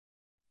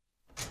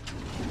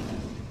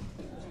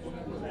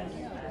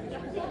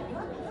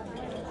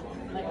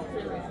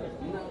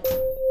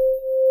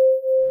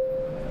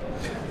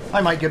Hi,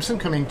 Mike Gibson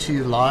coming to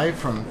you live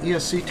from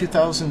ESC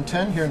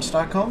 2010 here in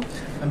Stockholm.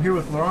 I'm here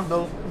with Laurent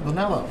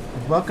Bonello.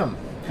 Welcome.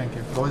 Thank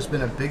you. I've always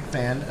been a big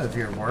fan of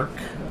your work.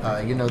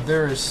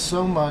 There is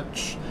so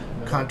much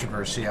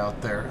controversy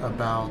out there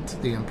about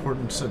the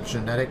importance of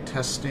genetic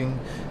testing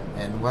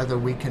and whether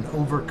we can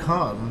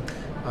overcome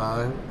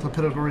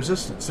clopidogrel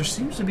resistance. There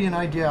seems to be an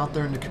idea out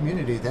there in the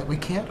community that we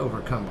can't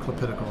overcome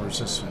clopidogrel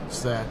resistance,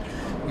 that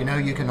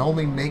you can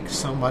only make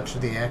so much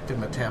of the active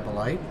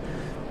metabolite,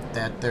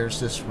 that there's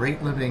this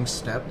rate-limiting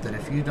step that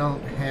if you don't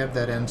have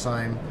that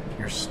enzyme,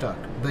 you're stuck.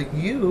 But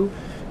you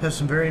have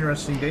some very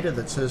interesting data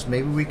that says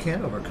maybe we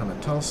can overcome it.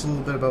 Tell us a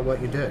little bit about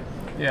what you did.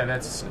 Yeah,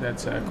 that's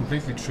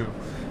completely true.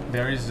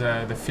 There is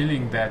the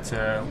feeling that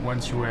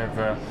once you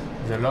have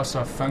the loss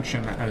of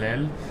function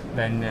allele,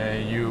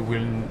 then you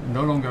will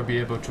no longer be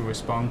able to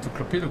respond to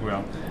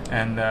clopidogrel,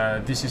 and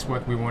this is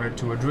what we wanted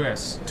to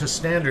address. To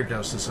standard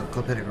doses of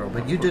clopidogrel,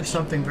 but you did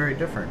something very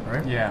different,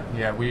 right?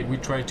 Yeah. We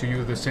tried to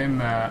use the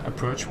same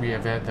approach we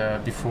have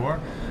had before,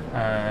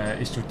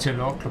 is to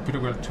tailor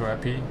clopidogrel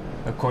therapy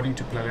according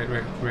to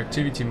platelet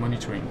reactivity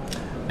monitoring.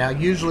 Now,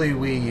 usually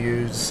we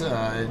use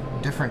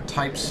different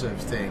types of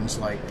things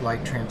like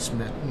light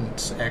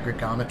transmittance,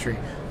 aggregometry.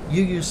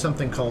 You use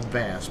something called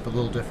VASP, a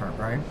little different,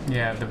 right?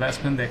 Yeah, the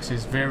VASP index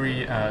is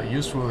very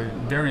useful and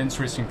very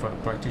interesting for the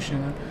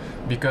practitioner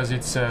because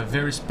it's a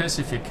very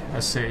specific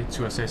assay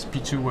to assess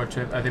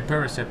P2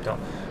 adipose receptor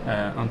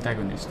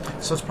antagonist.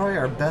 So it's probably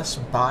our best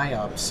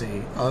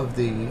biopsy of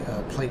the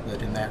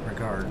platelet in that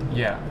regard.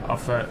 Yeah,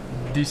 of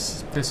this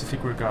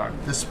specific regard.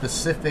 The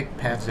specific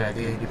pathway,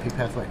 Exactly. the ADP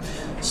pathway.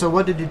 So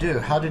what did you do?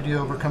 How did you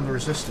overcome the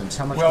resistance?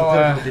 How much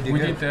clopidogrel did you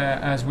give? Did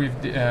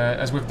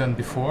as we've done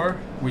before.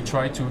 We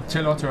try to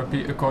tailor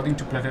therapy according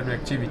to platelet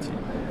reactivity,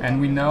 and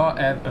we now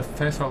have a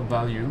threshold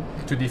value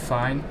to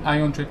define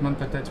ion treatment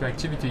platelet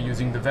reactivity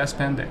using the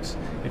VASP index.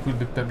 It will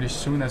be published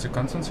soon as a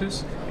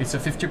consensus. It's a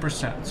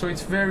 50%, so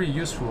it's very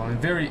useful and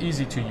very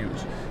easy to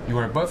use. You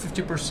are above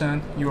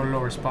 50%, you are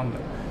low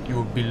responder.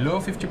 You are below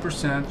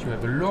 50%, you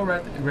have a low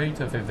rate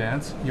of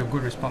events, you're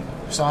good responder.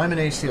 So I'm an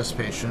ACS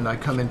patient. I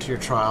come into your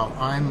trial.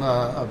 I'm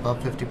above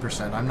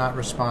 50%. I'm not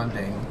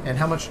responding. And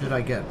how much did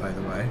I get, by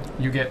the way?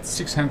 You get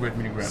 600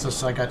 milligrams.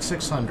 So I got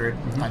 600.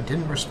 I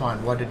didn't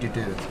respond. What did you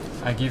do?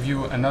 I give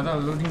you another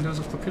loading dose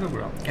of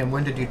clopidogrel And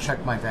when did you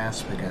check my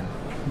VASP again?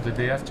 the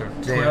day after,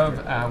 Day 12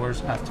 after.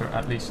 hours after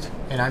at least.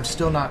 And I'm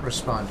still not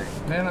responding.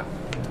 Then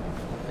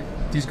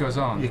this goes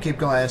on You keep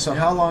going. So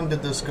how long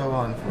did this go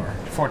on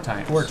for? 4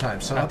 times. 4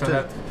 times. So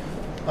After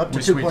up to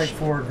we switch.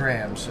 2.4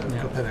 grams of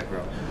Yeah.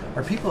 clopidogrel.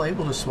 Are people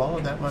able to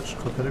swallow that much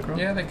clopidogrel?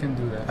 Yeah, they can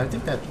do that. I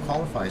think that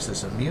qualifies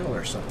as a meal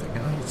or something.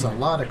 It's a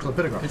lot of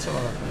clopidogrel. It's a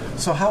lot.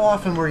 So how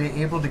often were you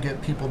able to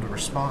get people to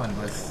respond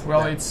with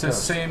Well, that it's the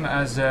dose? same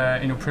as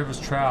in a previous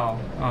trial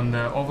on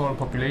the overall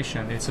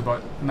population. It's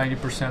about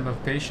 90%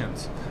 of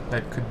patients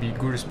that could be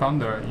good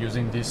responder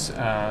using this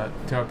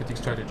therapeutic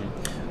strategy.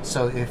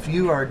 So if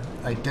you are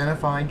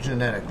identified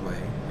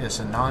genetically as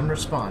a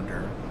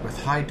non-responder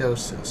with high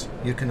doses,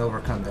 you can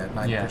overcome that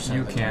 90%. Yeah,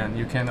 you of the time. can.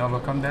 You can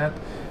overcome that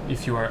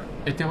if you are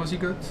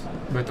heterozygote,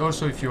 but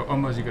also if you're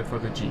homozygote for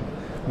the gene.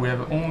 We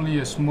have only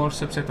a small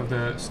subset of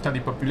the study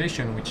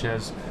population which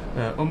has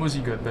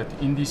homozygote, but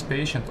in this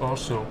patient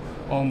also,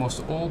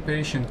 almost all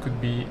patients could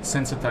be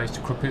sensitized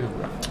to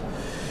clopidogrel.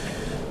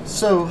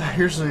 So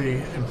here's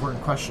the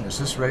important question. Is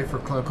this ready for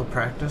clinical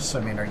practice? I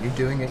mean, are you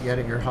doing it yet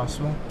at your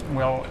hospital?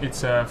 Well,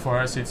 it's for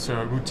us it's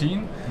a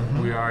routine.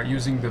 We are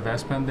using the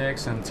VASP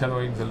index and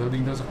tailoring the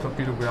loading dose of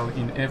clopidogrel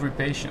in every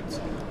patient.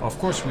 Of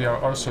course, we are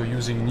also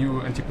using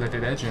new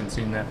antiplatelet agents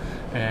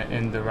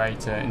in the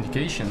right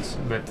indications.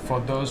 But for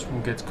those who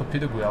get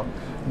clopidogrel,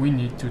 we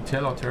need to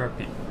tailor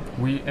therapy.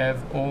 We have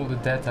all the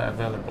data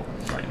available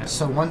right now.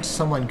 So once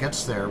someone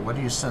gets there, what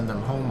do you send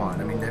them home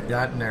on? I mean, they've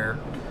gotten their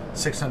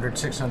 600,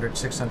 600,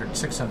 600,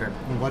 600.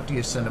 What do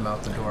you send them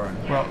out the door on?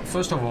 Well,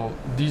 first of all,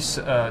 this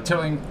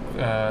tailoring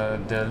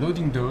the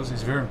loading dose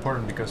is very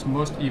important because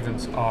most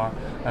events are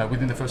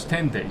within the first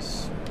 10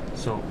 days.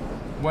 So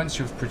once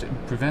you've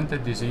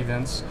prevented these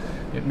events,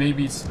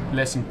 maybe it's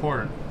less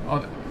important.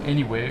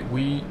 Anyway,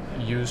 we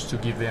used to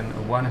give them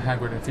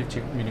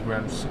 150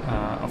 milligrams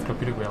of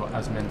clopidogrel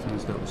as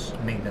maintenance dose.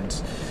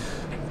 Maintenance.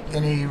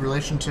 Any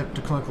relationship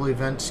to clinical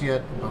events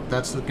yet? Well,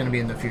 that's going to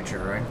be in the future,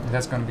 right?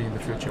 That's going to be in the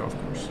future, of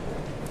course.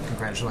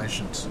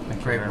 Congratulations. Thank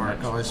you Great very work.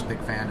 much. Always a big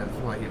fan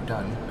of what you've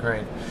done.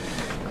 Great.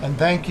 And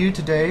thank you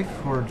today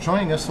for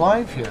joining us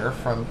live here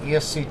from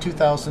ESC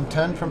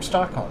 2010 from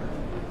Stockholm.